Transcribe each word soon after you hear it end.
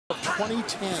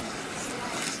2010.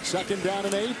 Second down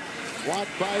and 8.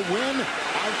 Blocked by Wynn.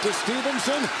 Out to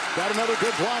Stevenson. Got another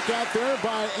good block out there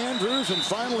by Andrews. And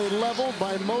finally leveled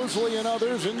by Mosley and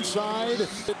others inside.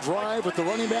 The drive with the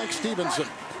running back Stevenson.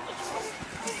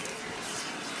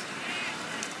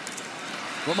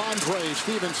 Rhamondre,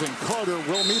 Stevenson, Carter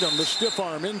will meet him. The stiff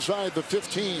arm inside the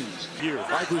 15.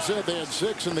 Like we said, they had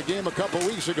 6 in the game a couple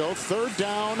weeks ago. Third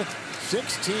down,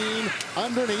 16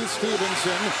 underneath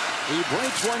Stevenson. He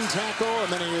breaks one tackle,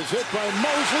 and then he is hit by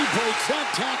Mosley. Breaks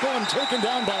that tackle and taken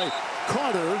down by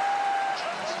Carter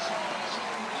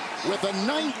with a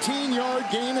 19-yard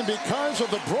gain. And because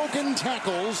of the broken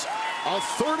tackles, a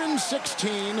 3rd and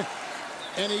 16,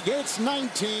 and he gets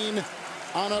 19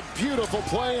 on a beautiful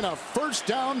play and a first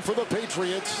down for the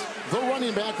Patriots. The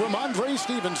running back, Rhamondre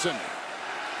Stevenson.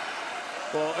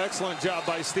 Well, excellent job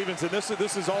by Stevenson. This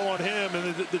is all on him,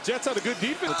 and the Jets had a good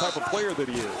defense. The type of player that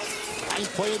he is.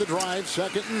 9th play of the drive,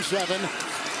 2nd and 7.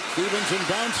 Stevenson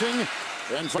bouncing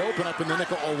and open up in the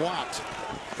nickel a lot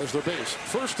as their base.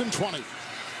 1st and 20.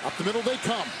 Up the middle they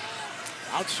come.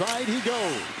 Outside he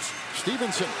goes.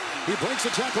 Stevenson, he breaks the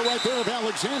tackle right there of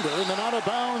Alexander, and then out of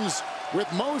bounds with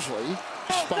Mosley.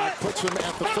 Spot puts him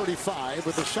at the 35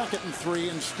 with a 2nd and 3,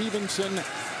 and Stevenson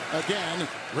again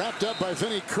wrapped up by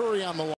Vinnie Curry on the line.